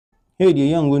Hey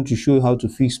there, I'm going to show you how to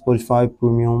fix Spotify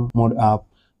Premium mod app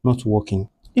not working.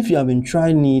 If you have been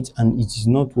trying it and it is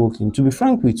not working, to be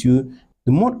frank with you,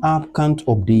 the mod app can't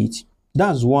update.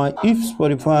 That's why if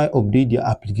Spotify update their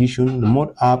application, the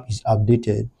mod app is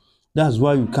updated. That's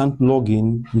why you can't log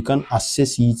in, you can't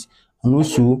access it, and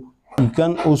also you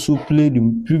can also play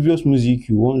the previous music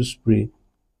you want to play.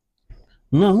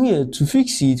 Now here, to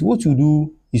fix it, what you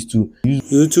do is to use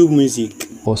YouTube Music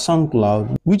or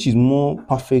SoundCloud, which is more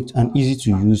perfect and easy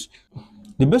to use.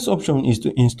 The best option is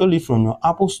to install it from your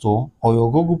Apple Store or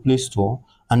your Google Play Store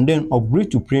and then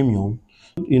upgrade to Premium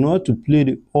in order to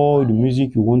play all the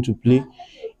music you want to play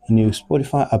in your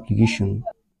Spotify application.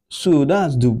 So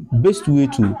that's the best way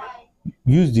to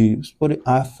use the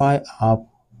Spotify app.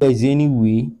 If there is any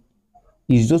way,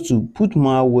 is just to put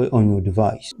malware on your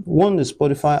device. Once the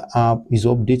Spotify app is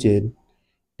updated,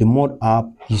 the mod app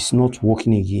is not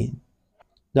working again.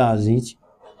 That's it.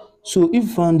 So if you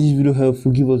found this video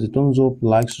helpful, give us a thumbs up,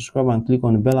 like, subscribe, and click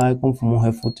on the bell icon for more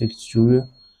helpful tech tutorial.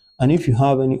 And if you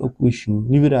have any question,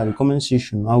 leave it at the comment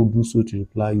section. I will do so to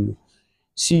reply you.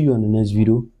 See you on the next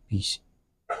video. Peace.